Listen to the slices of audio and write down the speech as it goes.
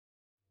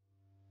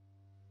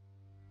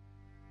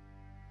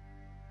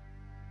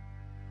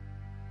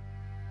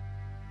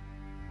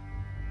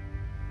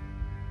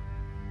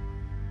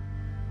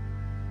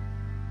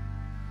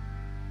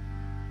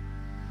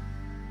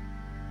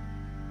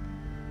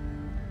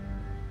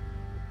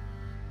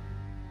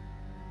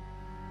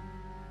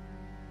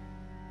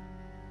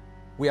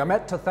We are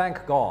met to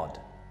thank God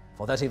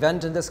for that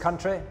event in this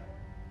country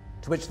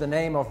to which the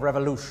name of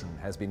revolution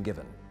has been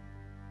given,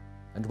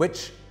 and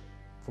which,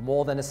 for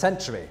more than a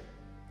century,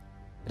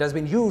 it has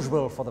been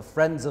usual for the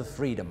Friends of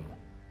Freedom,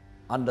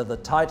 under the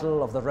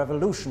title of the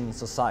Revolution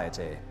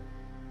Society,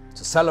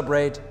 to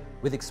celebrate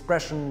with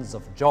expressions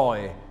of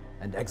joy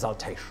and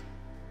exultation.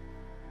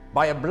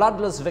 By a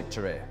bloodless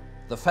victory,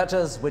 the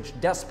fetters which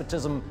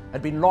despotism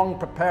had been long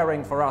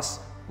preparing for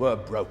us were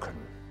broken.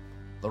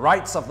 The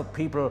rights of the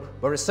people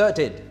were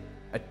asserted,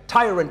 a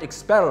tyrant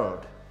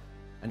expelled,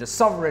 and a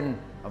sovereign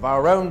of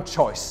our own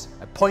choice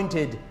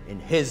appointed in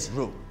his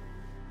room.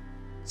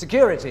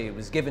 Security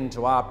was given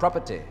to our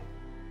property,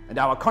 and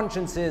our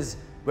consciences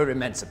were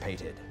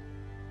emancipated.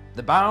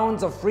 The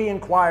bounds of free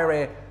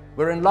inquiry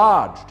were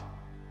enlarged,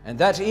 and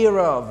that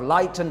era of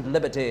light and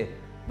liberty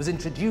was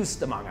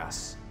introduced among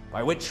us,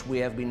 by which we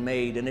have been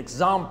made an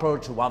example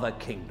to other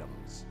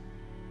kingdoms.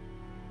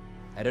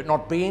 Had it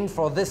not been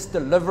for this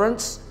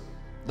deliverance,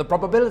 the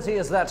probability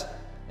is that,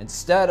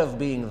 instead of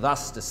being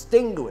thus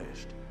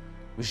distinguished,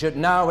 we should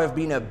now have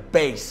been a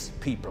base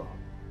people,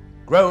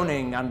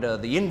 groaning under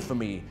the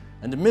infamy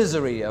and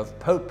misery of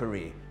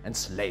popery and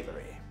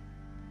slavery.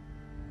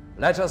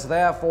 Let us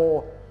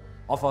therefore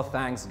offer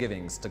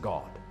thanksgivings to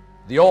God,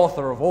 the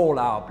author of all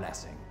our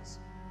blessings.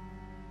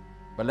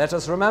 But let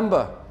us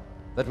remember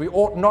that we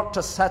ought not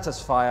to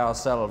satisfy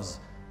ourselves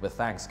with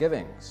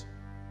thanksgivings.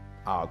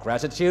 Our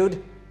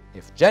gratitude,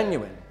 if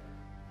genuine,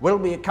 will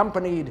be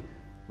accompanied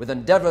with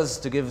endeavors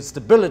to give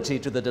stability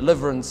to the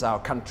deliverance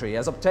our country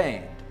has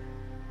obtained,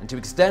 and to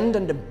extend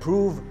and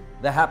improve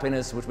the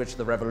happiness with which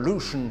the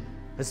revolution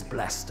has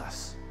blessed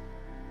us.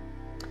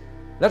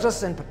 Let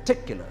us in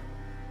particular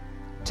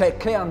take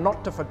care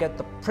not to forget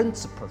the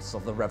principles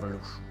of the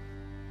revolution.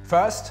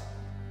 First,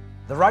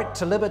 the right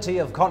to liberty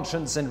of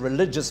conscience in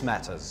religious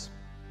matters.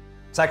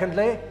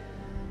 Secondly,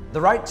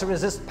 the right to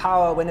resist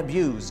power when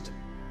abused.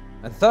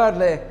 And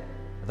thirdly,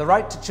 the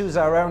right to choose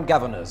our own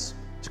governors,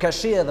 to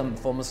cashier them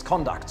for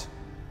misconduct,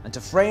 and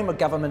to frame a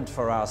government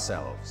for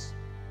ourselves.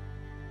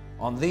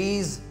 On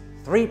these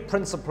three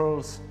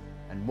principles,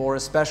 and more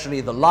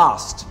especially the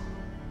last,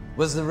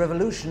 was the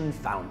revolution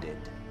founded.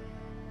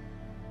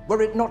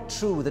 Were it not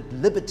true that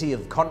liberty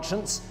of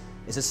conscience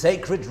is a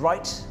sacred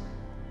right,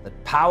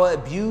 that power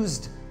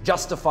abused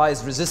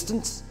justifies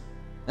resistance,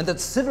 and that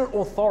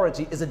civil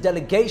authority is a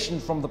delegation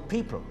from the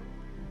people,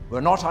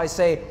 were not, I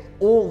say,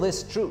 all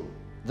this true,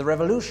 the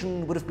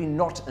revolution would have been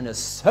not an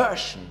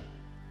assertion,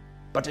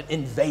 but an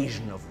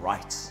invasion of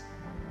rights.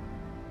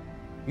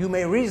 You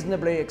may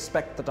reasonably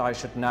expect that I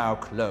should now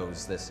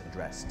close this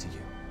address to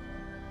you,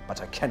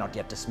 but I cannot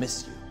yet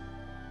dismiss you.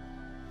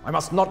 I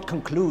must not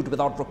conclude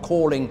without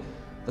recalling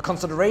the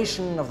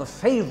consideration of the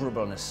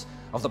favorableness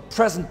of the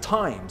present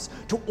times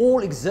to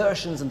all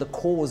exertions in the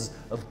cause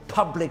of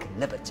public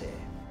liberty.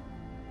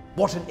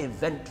 What an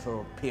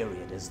eventful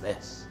period is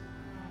this!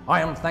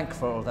 I am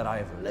thankful that I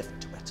have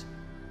lived to it.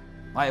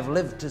 I have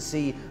lived to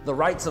see the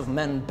rights of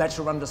men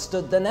better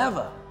understood than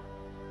ever,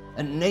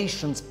 and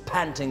nations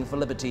panting for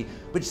liberty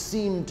which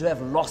seemed to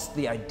have lost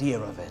the idea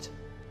of it.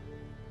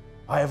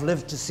 I have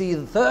lived to see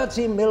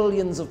 30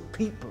 millions of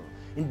people,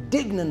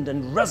 indignant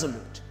and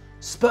resolute,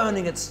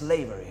 spurning at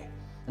slavery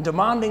and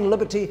demanding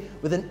liberty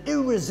with an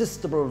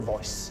irresistible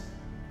voice,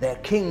 their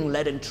king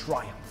led in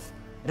triumph,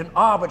 and an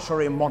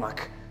arbitrary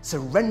monarch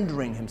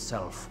surrendering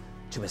himself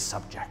to his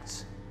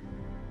subjects.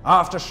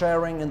 After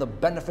sharing in the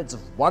benefits of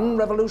one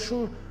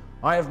revolution,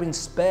 I have been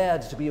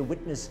spared to be a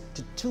witness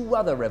to two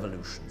other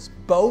revolutions,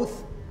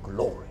 both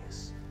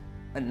glorious.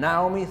 And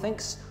now,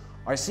 methinks,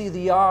 I see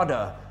the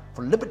ardor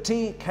for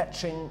liberty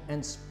catching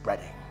and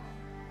spreading.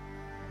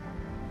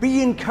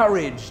 Be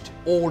encouraged,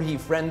 all ye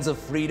friends of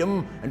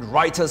freedom and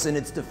writers in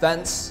its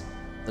defense.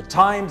 The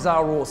times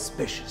are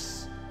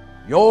auspicious.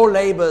 Your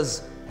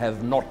labors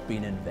have not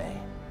been in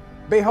vain.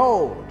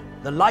 Behold,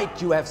 the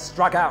light you have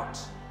struck out,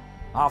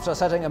 after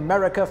setting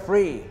America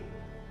free,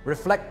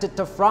 reflected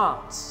to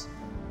France,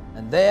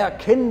 and there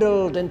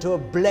kindled into a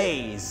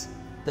blaze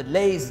that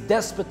lays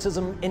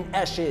despotism in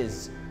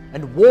ashes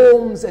and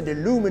warms and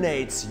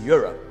illuminates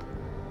Europe.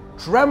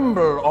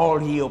 Tremble,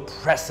 all ye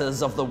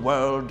oppressors of the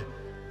world.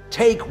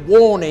 Take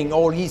warning,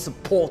 all ye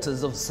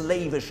supporters of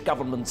slavish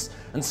governments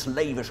and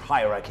slavish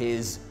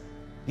hierarchies.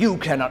 You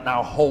cannot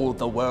now hold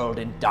the world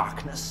in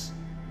darkness.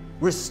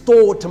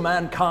 Restore to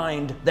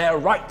mankind their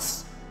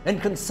rights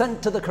and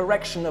consent to the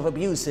correction of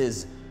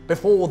abuses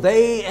before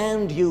they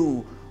and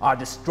you are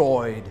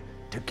destroyed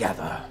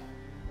together.